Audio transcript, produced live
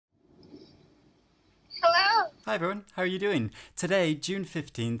Hi everyone, how are you doing? Today, June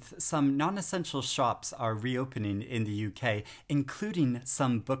 15th, some non-essential shops are reopening in the UK, including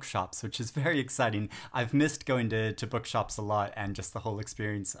some bookshops, which is very exciting. I've missed going to bookshops a lot and just the whole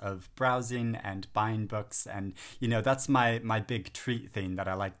experience of browsing and buying books. And, you know, that's my big treat thing that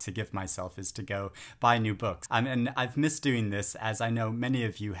I like to give myself is to go buy new books. And I've missed doing this, as I know many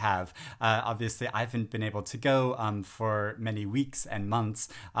of you have. Obviously, I haven't been able to go for many weeks and months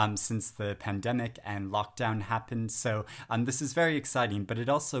since the pandemic and lockdown happened. So this is very exciting, but it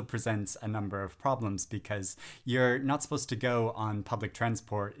also presents a number of problems because you're not supposed to go on public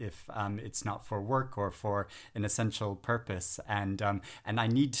transport if it's not for work or for an essential purpose. And I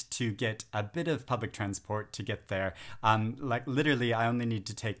need to get a bit of public transport to get there. Like literally, I only need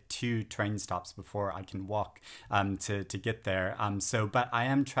to take 2 train stops before I can walk to get there. But I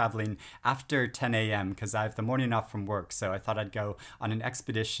am traveling after 10 a.m. because I have the morning off from work. So I thought I'd go on an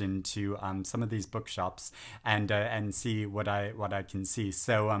expedition to some of these bookshops and see what I can see.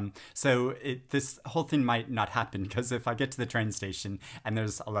 So this whole thing might not happen because if I get to the train station and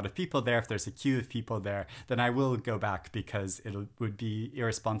there's a lot of people there, if there's a queue of people there, then I will go back because it would be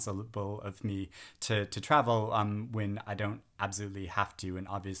irresponsible of me to travel when I don't absolutely have to, and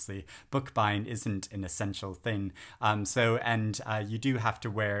obviously book buying isn't an essential thing. You do have to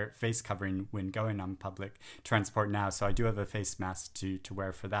wear face covering when going on public transport now, so I do have a face mask to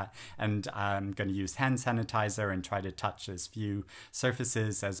wear for that, and I'm going to use hand sanitizer and try to touch as few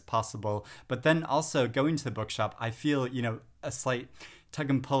surfaces as possible. But then also going to the bookshop, I feel, you know, a slight tug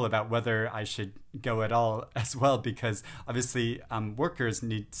and pull about whether I should go at all as well, because obviously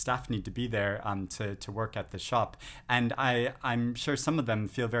staff need to be there to work at the shop, and I'm sure some of them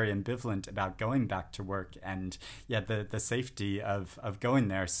feel very ambivalent about going back to work and the safety of going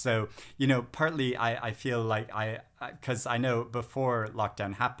there. So, you know, partly I feel like because I know before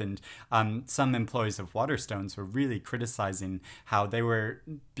lockdown happened, some employees of Waterstones were really criticizing how they were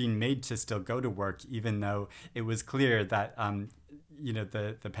being made to still go to work even though it was clear that you know,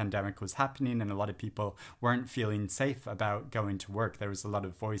 the pandemic was happening and a lot of people weren't feeling safe about going to work. There was a lot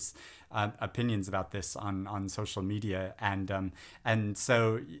of opinions about this on social media, and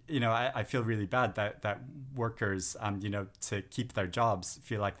so, you know, I feel really bad that workers, you know, to keep their jobs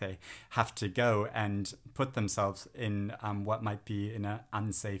feel like they have to go and put themselves in what might be in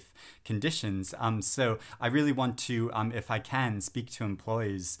unsafe conditions. So I really want to, if I can, speak to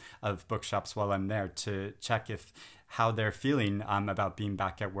employees of bookshops while I'm there to check how they're feeling about being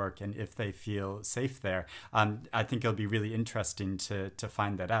back at work and if they feel safe there. I think it'll be really interesting to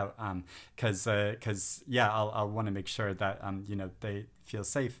find that out because I'll want to make sure that you know, they feel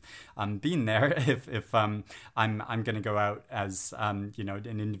safe being there if I'm going to go out as you know,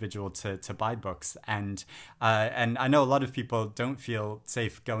 an individual to buy books, and I know a lot of people don't feel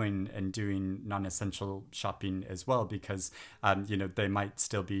safe going and doing non-essential shopping as well because you know, they might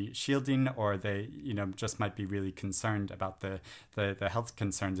still be shielding, or they, you know, just might be really concerned about the health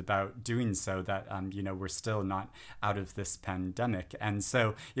concerns about doing so, that you know, we're still not out of this pandemic. And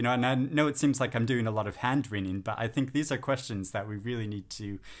so, you know, and I know it seems like I'm doing a lot of hand wringing, but I think these are questions that we really need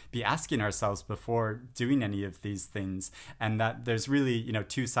to be asking ourselves before doing any of these things, and that there's really, you know,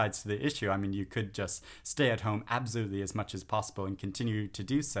 2 sides to the issue. I mean, you could just stay at home absolutely as much as possible and continue to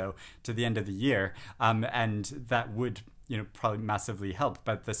do so to the end of the year, and that would, you know, probably massively help.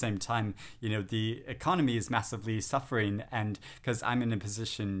 But at the same time, you know, the economy is massively suffering, and because I'm in a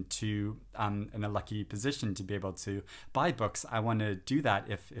position to, in a lucky position to be able to buy books, I want to do that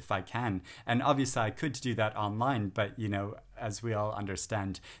if I can. And obviously I could do that online, but, you know, as we all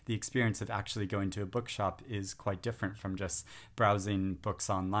understand, the experience of actually going to a bookshop is quite different from just browsing books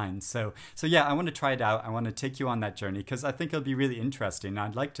online. So yeah, I want to try it out. I want to take you on that journey because I think it'll be really interesting.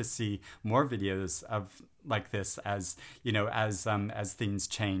 I'd like to see more videos of like this, as you know, as things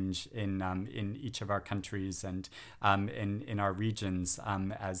change in each of our countries and in our regions,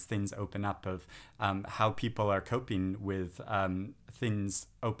 as things open up, of how people are coping with things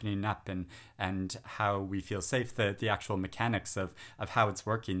opening up and how we feel safe, the actual mechanics of how it's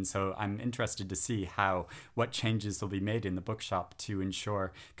working. So I'm interested to see what changes will be made in the bookshop to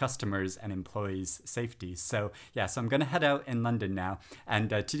ensure customers and employees' safety. So yeah, so I'm gonna head out in London now, and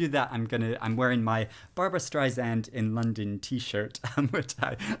to do that, I'm wearing my Barbara Streisand in London t-shirt, which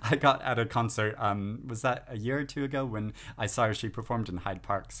I got at a concert. Was that a year or 2 ago when I saw her? She performed in Hyde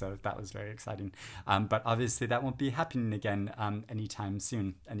Park, so that was very exciting. But obviously that won't be happening again anytime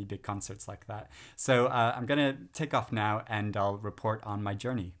soon, any big concerts like that. So I'm gonna take off now and I'll report on my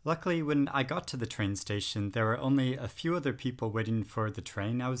journey. Luckily, when I got to the train station, there were only a few other people waiting for the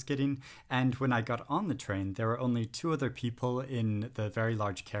train I was getting, and when I got on the train, there were only 2 other people in the very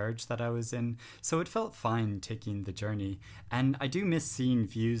large carriage that I was in, so it felt fine taking the journey. And I do miss seeing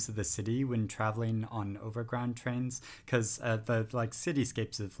views of the city when traveling on overground trains, because the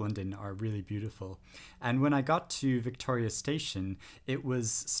cityscapes of London are really beautiful. And when I got to Victoria Station, it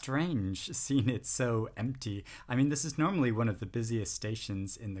was strange seeing it so empty. I mean, this is normally one of the busiest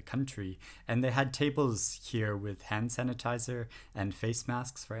stations in the country, and they had tables here with hand sanitizer and face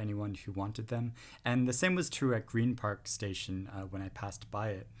masks for anyone who wanted them. And the same was true at Green Park Station when I passed by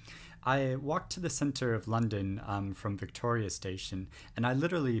it. I walked to the centre of London from Victoria Station, and I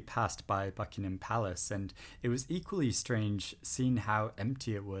literally passed by Buckingham Palace, and it was equally strange seeing how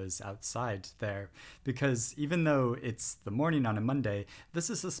empty it was outside there, because even though it's the morning on a Monday,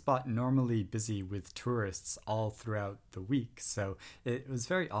 this is a spot normally busy with tourists all throughout the week, so it was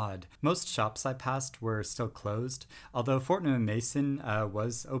very odd. Most shops I passed were still closed, although Fortnum & Mason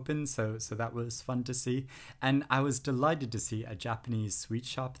was open, so that was fun to see, and I was delighted to see a Japanese sweet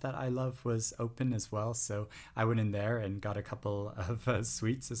shop that I love was open as well, so I went in there and got a couple of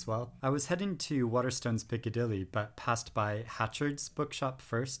sweets as well. I was heading to Waterstones Piccadilly, but passed by Hatchard's bookshop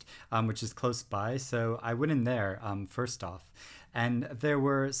first, which is close by, so I went in there first off. And there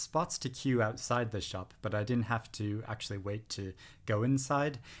were spots to queue outside the shop, but I didn't have to actually wait to go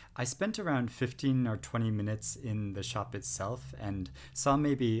inside. I spent around 15 or 20 minutes in the shop itself and saw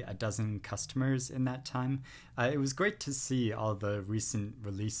maybe a dozen customers in that time. It was great to see all the recent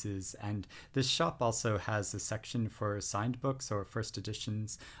releases, and this shop also has a section for signed books or first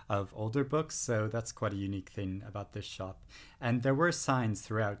editions of older books, so that's quite a unique thing about this shop. And there were signs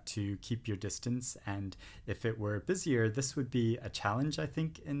throughout to keep your distance, and if it were busier, this would be a challenge, I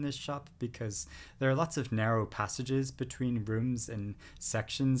think, in this shop, because there are lots of narrow passages between rooms and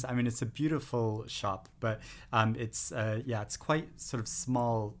sections. I mean, it's a beautiful shop, but it's quite sort of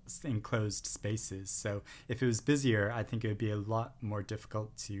small enclosed spaces. So if it was busier, I think it would be a lot more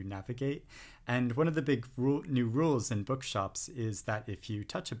difficult to navigate. And one of the big new rules in bookshops is that if you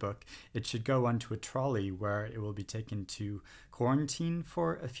touch a book, it should go onto a trolley where it will be taken to quarantine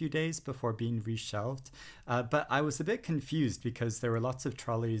for a few days before being reshelved. But I was a bit confused because there were lots of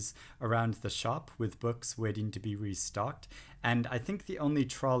trolleys around the shop with books waiting to be restocked. And I think the only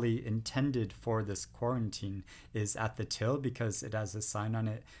trolley intended for this quarantine is at the till, because it has a sign on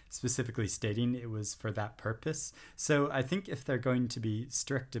it specifically stating it was for that purpose. So I think if they're going to be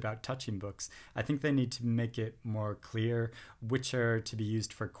strict about touching books, I think they need to make it more clear which are to be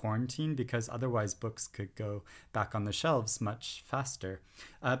used for quarantine, because otherwise books could go back on the shelves much faster.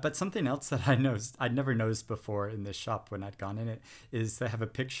 But something else that I'd never noticed before in this shop when I'd gone in it is they have a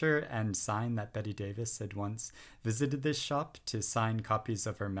picture and sign that Betty Davis had once visited this shop to sign copies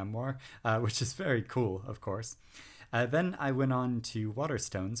of her memoir, which is very cool, of course. Then I went on to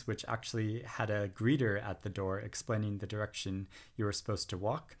Waterstones, which actually had a greeter at the door explaining the direction you were supposed to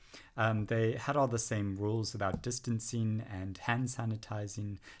walk. They had all the same rules about distancing and hand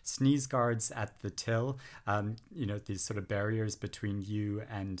sanitizing, sneeze guards at the till, these sort of barriers between you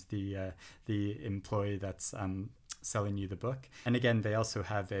and the employee that's selling you the book. And again, they also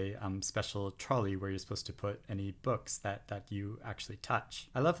have a special trolley where you're supposed to put any books that you actually touch.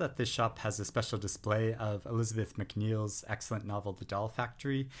 I love that this shop has a special display of Elizabeth MacNeal's excellent novel The Doll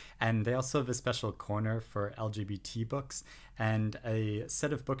Factory, and they also have a special corner for LGBT books and a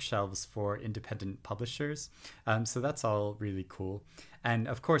set of bookshelves for independent publishers. So that's all really cool. And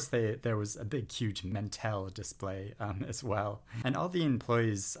of course, there was a big, huge Mentel display as well. And all the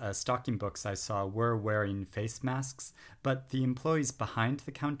employees stocking books I saw were wearing face masks, but the employees behind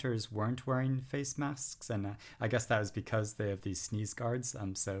the counters weren't wearing face masks. And I guess that was because they have these sneeze guards,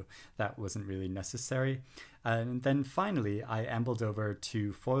 so that wasn't really necessary. And then finally, I ambled over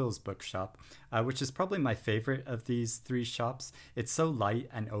to Foyle's bookshop, which is probably my favorite of these 3 shops. It's so light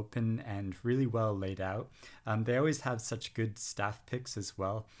and open and really well laid out. They always have such good staff picks as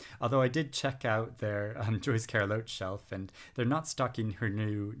well. Although I did check out their Joyce Carol Oates shelf, and they're not stocking her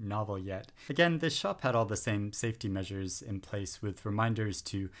new novel yet. Again, this shop had all the same safety measures in place, with reminders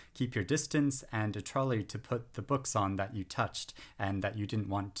to keep your distance and a trolley to put the books on that you touched and that you didn't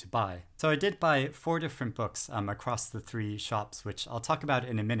want to buy. So I did buy 4 different books books across the 3 shops, which I'll talk about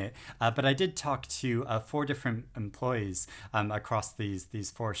in a minute. But I did talk to 4 different employees across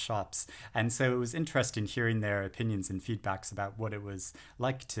these 4 shops. And so it was interesting hearing their opinions and feedbacks about what it was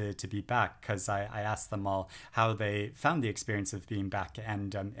like to be back, because I asked them all how they found the experience of being back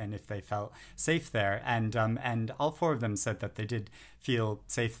and if they felt safe there. And all 4 of them said that they did feel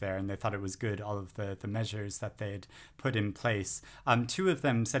safe there and they thought it was good, all of the measures that they had put in place. 2 of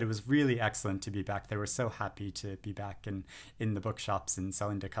them said it was really excellent to be back. They were so happy to be back in the bookshops and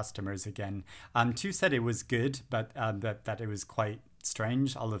selling to customers again. 2 said it was good, but that it was quite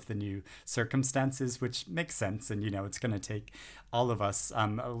strange, all of the new circumstances, which makes sense. And, it's going to take all of us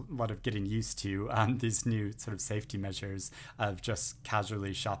a lot of getting used to these new sort of safety measures of just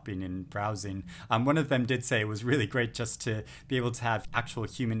casually shopping and browsing. One of them did say it was really great just to be able to have actual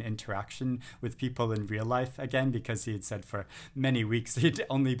human interaction with people in real life again, because he had said for many weeks he'd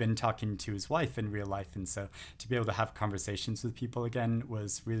only been talking to his wife in real life. And so to be able to have conversations with people again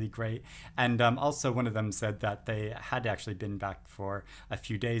was really great. And also one of them said that they had actually been back for a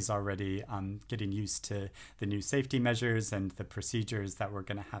few days already, getting used to the new safety measures and the procedures that were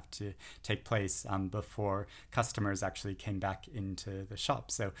going to have to take place before customers actually came back into the shop.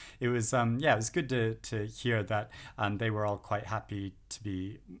 So it was, it was good to hear that they were all quite happy to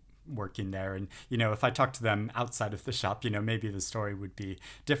be working there. And if I talked to them outside of the shop, maybe the story would be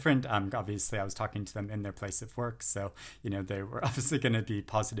different. Obviously I was talking to them in their place of work, so they were obviously going to be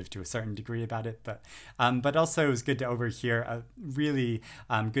positive to a certain degree about it, but also it was good to overhear a really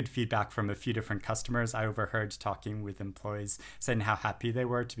good feedback from a few different customers. I overheard talking with employees saying how happy they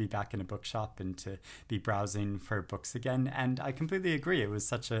were to be back in a bookshop and to be browsing for books again, and I completely agree. It was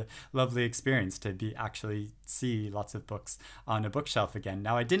such a lovely experience to be actually see lots of books on a bookshelf again.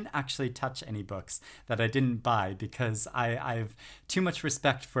 Now, I didn't actually touch any books that I didn't buy because I have too much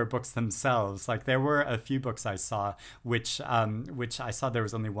respect for books themselves. Like, there were a few books I saw which I saw there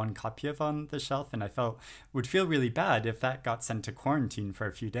was only 1 copy of on the shelf, and I would feel really bad if that got sent to quarantine for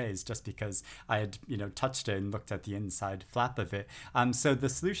a few days just because I had touched it and looked at the inside flap of it. So the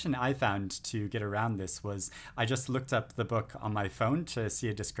solution I found to get around this was I just looked up the book on my phone to see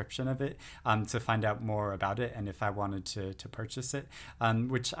a description of it, to find out more about it and if I wanted to purchase it,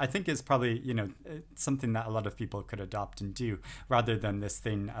 which I think is probably something that a lot of people could adopt and do, rather than this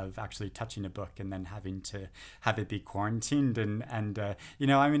thing of actually touching a book and then having to have it be quarantined. And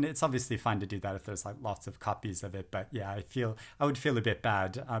I mean, it's obviously fine to do that if there's like lots of copies of it, but yeah, I would feel a bit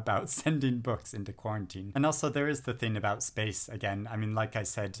bad about sending books into quarantine. And also there is the thing about space again. I mean, like I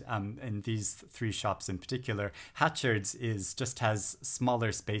said, in these 3 shops in particular, Hatchard's just has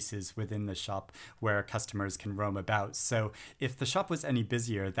smaller spaces within the shop where customers can roam about. So if the shop was any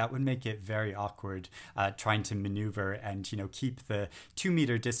busier, that would make it very awkward trying to maneuver and keep the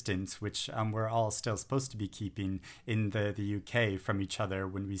 2-meter distance, which we're all still supposed to be keeping in the UK from each other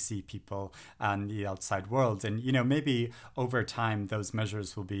when we see people on the outside world. And maybe over time those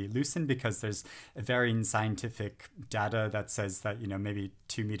measures will be loosened, because there's varying scientific data that says that maybe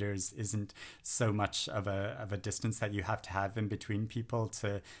 2 meters isn't so much of a distance that you have to have in between people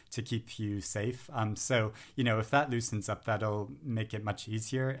to keep you safe. So if that loosens up, that'll make it much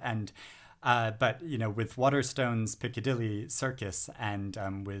easier. And but with Waterstone's Piccadilly Circus and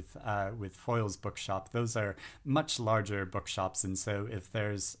with Foyle's bookshop, those are much larger bookshops, and so if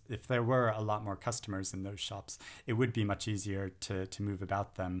there were a lot more customers in those shops, it would be much easier to move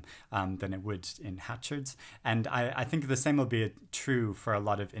about them than it would in Hatchard's. And I think the same will be true for a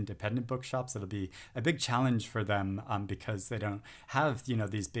lot of independent bookshops. It'll be a big challenge for them because they don't have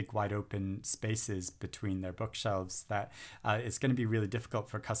these big wide open spaces between their bookshelves, that it's going to be really difficult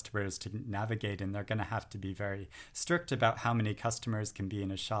for customers to navigate, and they're going to have to be very strict about how many customers can be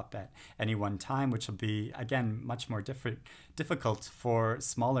in a shop at any one time, which will be, again, much more difficult for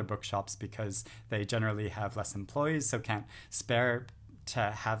smaller bookshops because they generally have less employees, so can't spare to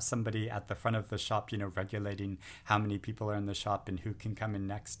have somebody at the front of the shop, regulating how many people are in the shop and who can come in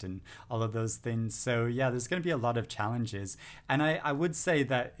next and all of those things. So yeah, there's going to be a lot of challenges. And I would say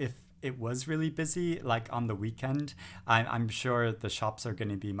that if it was really busy, like on the weekend, I'm sure the shops are going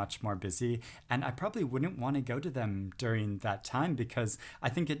to be much more busy, and I probably wouldn't want to go to them during that time because I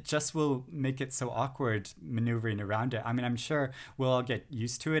think it just will make it so awkward maneuvering around it. I mean, I'm sure we'll all get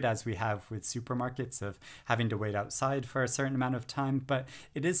used to it, as we have with supermarkets, of having to wait outside for a certain amount of time, but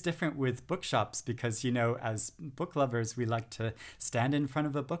it is different with bookshops because, as book lovers, we like to stand in front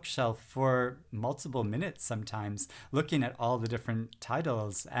of a bookshelf for multiple minutes sometimes, looking at all the different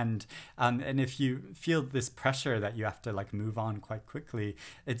titles, and if you feel this pressure that you have to move on quite quickly,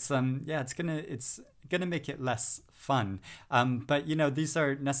 it's gonna make it less fun. But these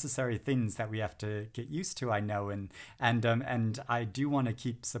are necessary things that we have to get used to. I know, and I do want to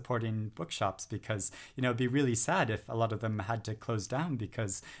keep supporting bookshops because it'd be really sad if a lot of them had to close down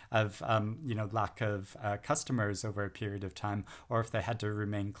because of lack of customers over a period of time, or if they had to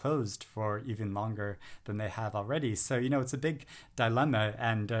remain closed for even longer than they have already. So it's a big dilemma,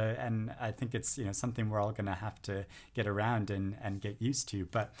 and I think it's something we're all going to have to get around and get used to.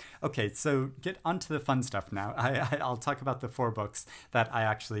 But okay, so get onto the fun stuff now. I'll talk about the 4 books that I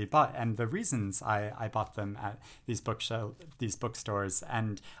actually bought and the reasons I bought them at these bookstores.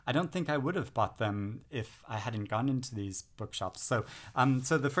 And I don't think I would have bought them if I hadn't gone into these bookshops. So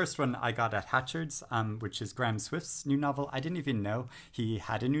the first one I got at Hatchard's, which is Graham Swift's new novel. I didn't even know he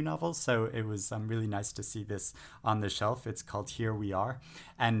had a new novel, so it was really nice to see this on the shelf. It's called Here We Are,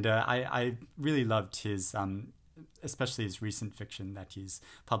 and I really loved his especially his recent fiction that he's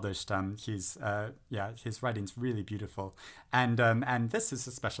published. His writing's really beautiful, and this is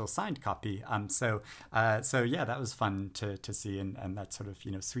a special signed copy. So yeah, that was fun to see, and that sort of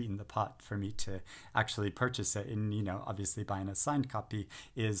sweetened the pot for me to actually purchase it. And obviously buying a signed copy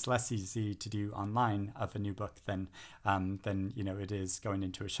is less easy to do online of a new book than it is going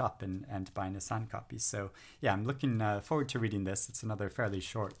into a shop and buying a signed copy. So yeah, I'm looking forward to reading this. It's another fairly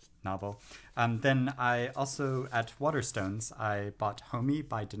short novel. Then I also, at Waterstones, I bought Homie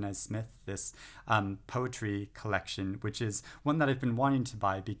by Danez Smith, this poetry collection, which is one that I've been wanting to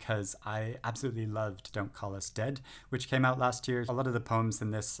buy because I absolutely loved Don't Call Us Dead, which came out last year. A lot of the poems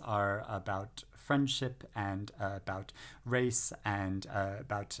in this are about friendship and about race and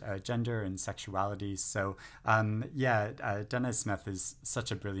about gender and sexuality. So Danez Smith is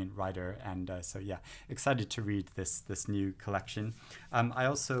such a brilliant writer, and so yeah, excited to read this new collection. I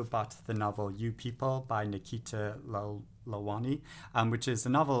also bought the novel You People by Nikita Lalwani, which is a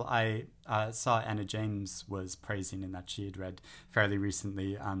novel I saw Anna James was praising and that she had read fairly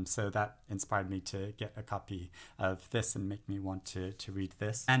recently. So that inspired me to get a copy of this and make me want to read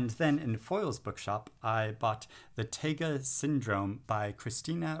this. And then in Foyle's bookshop, I bought The Taiga Syndrome by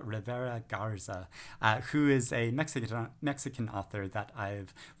Cristina Rivera Garza, who is a Mexican author that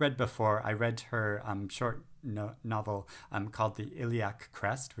I've read before. I read her short novel called The Iliac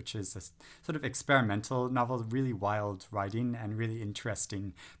Crest, which is a sort of experimental novel, really wild writing and really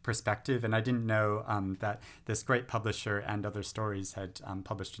interesting perspective. And I didn't know that this great publisher and Other Stories had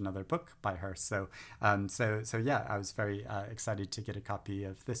published another book by her. So yeah, I was very excited to get a copy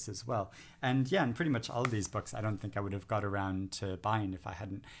of this as well. And yeah, and pretty much all of these books I don't think I would have got around to buying if I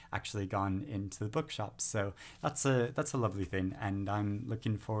hadn't actually gone into the bookshop. So that's a lovely thing, and I'm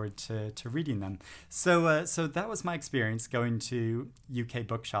looking forward to reading them. So that was my experience going to UK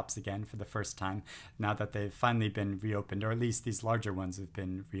bookshops again for the first time now that they've finally been reopened, or at least these larger ones have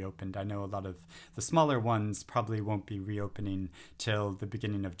been reopened. I know a lot of the smaller ones probably won't be reopening till the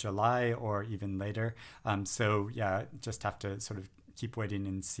beginning of July or even later. So yeah, just have to sort of keep waiting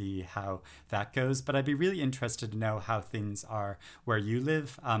and see how that goes. But I'd be really interested to know how things are where you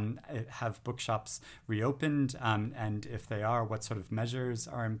live. Have bookshops reopened? And if they are, what sort of measures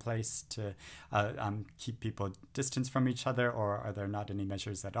are in place to keep people distance from each other, or are there not any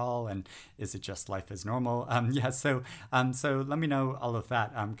measures at all? And is it just life as normal? So let me know all of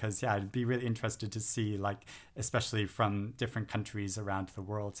that, because I'd be really interested to see, like, especially from different countries around the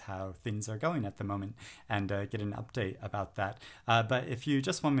world, how things are going at the moment, and get an update about that. But if you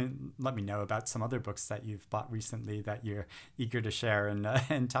just want to let me know about some other books that you've bought recently that you're eager to share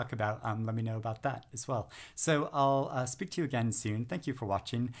and talk about, let me know about that as well. So I'll speak to you again soon. Thank you for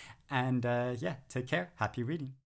watching, and take care. Happy reading.